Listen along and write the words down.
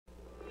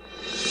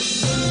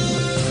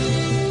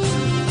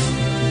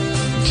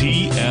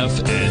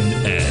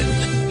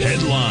TFNN.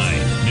 Headline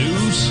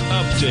News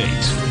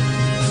Update.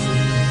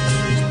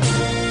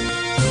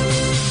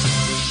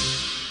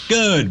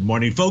 Good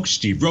morning, folks.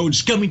 Steve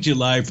Rhodes coming to you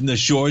live from the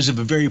shores of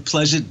a very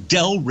pleasant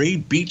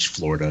Delray Beach,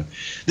 Florida.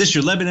 This is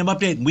your 11 a.m.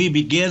 update, and we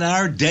begin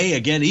our day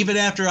again, even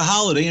after a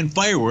holiday and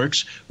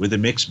fireworks, with a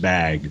mixed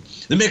bag.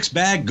 The mixed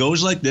bag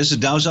goes like this. The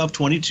Dow's off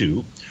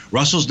 22.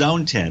 Russell's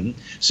down 10.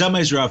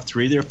 Semis are off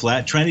 3. They're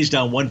flat. Trendy's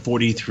down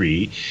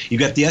 143. You've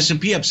got the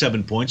S&P up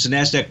 7 points. The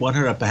NASDAQ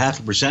 100 up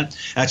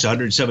 0.5%. That's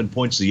 107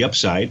 points to the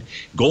upside.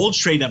 Gold's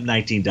trading up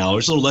 $19, a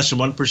little less than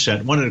 1%.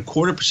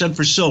 1.25%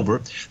 for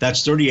silver.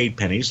 That's 38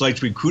 pennies. Light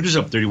sweet crude is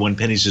up 31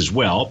 pennies as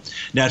well.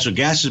 Natural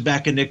gas is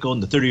back a nickel,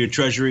 and the 30-year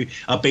Treasury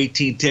up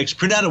 18 ticks.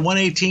 Print out a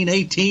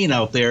 118.18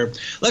 out there.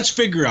 Let's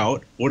figure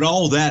out what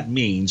all that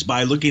means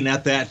by looking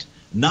at that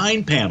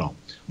 9-panel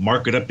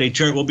market update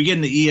chart. We'll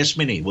begin the ES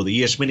Mini. Well,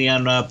 the ES Mini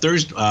on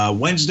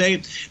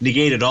Wednesday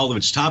negated all of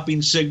its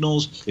topping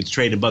signals. It's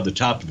traded above the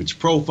top of its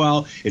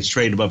profile. It's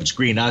traded above its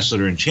green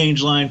oscillator and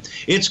change line.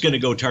 It's going to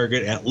go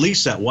target at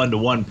least that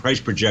 1-to-1 price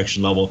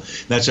projection level.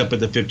 That's up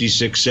at the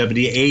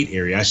 56.78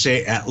 area. I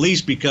say at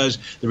least because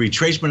the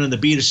retracement on the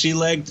B2C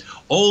leg,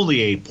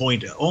 only a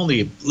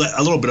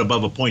little bit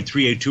above a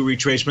 0.382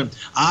 retracement.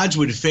 Odds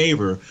would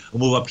favor a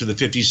move up to the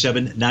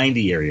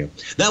 57.90 area.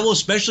 That will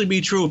especially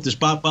be true if the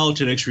spot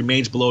volatility index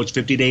remains below its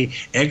 50-day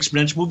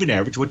exponential moving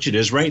average, which it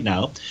is right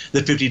now.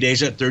 The 50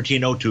 days at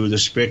 1302.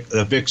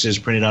 The VIX is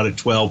printed out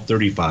at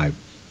 1235.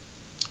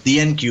 The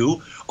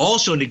NQ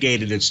also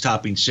negated its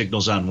topping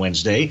signals on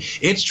Wednesday.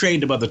 It's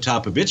traded above the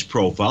top of its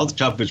profile,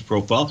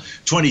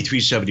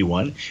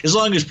 2371. As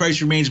long as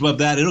price remains above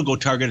that, it'll go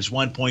target its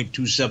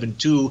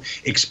 1.272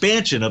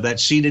 expansion of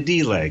that C to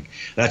D leg.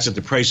 That's at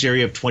the price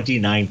area of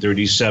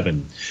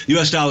 2937. The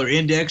U.S. dollar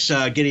index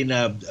getting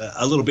a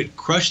little bit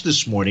crushed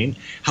this morning.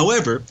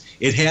 However,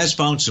 it has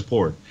found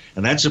support.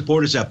 And that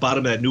support is at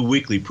bottom of that new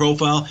weekly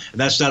profile, and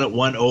that's down at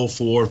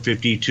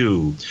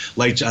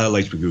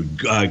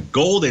 104.52.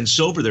 Gold and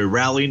silver, they're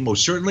rallying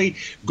most certainly.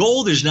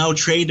 Gold is now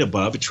traded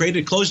above. It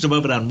traded closed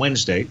above it on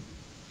Wednesday,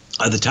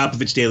 at the top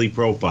of its daily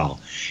profile.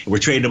 And we're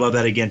trading above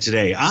that again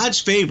today.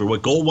 Odds favor.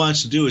 What gold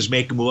wants to do is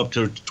make a move up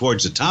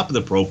towards the top of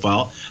the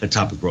profile,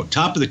 top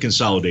of the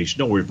consolidation.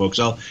 Don't worry, folks.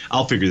 I'll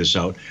figure this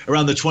out.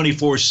 Around the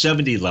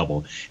 2470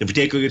 level. If we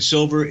take a look at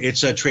silver,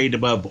 it's trading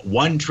above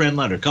one trend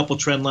line or a couple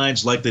trend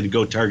lines, likely to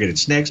go target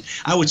its next.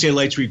 I would say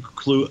light sweet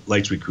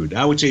crude.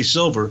 I would say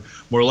silver,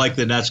 more likely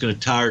than not, it's going to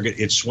target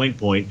its swing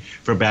point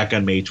from back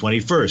on May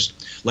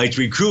 21st. Light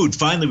sweet crude,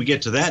 finally we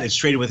get to that. It's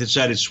trading with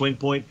inside its swing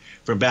point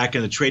from back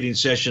in the trading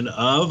session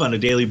of, on a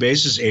daily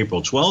basis,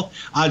 April 12th.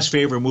 Odds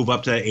favor move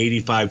up to that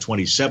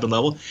 85.27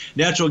 level.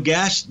 Natural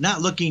gas,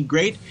 not looking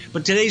great,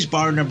 but today's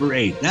bar number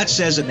 8. That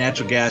says that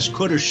natural gas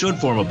could or should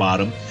form a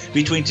bottom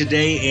between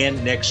today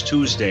and next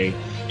Tuesday.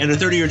 And the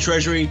 30-year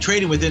Treasury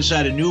trading with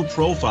inside a new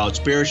profile. It's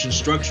bearish in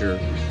structure.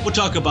 We'll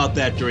talk about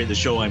that during the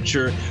show, I'm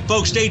sure.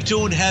 Folks, stay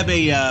tuned. Have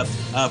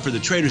for the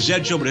Trader's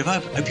Edge show. But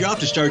if you're off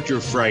to start your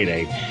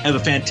Friday, have a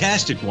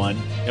fantastic one.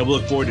 And we'll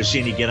look forward to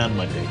seeing you again on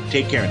Monday.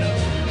 Take care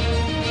now.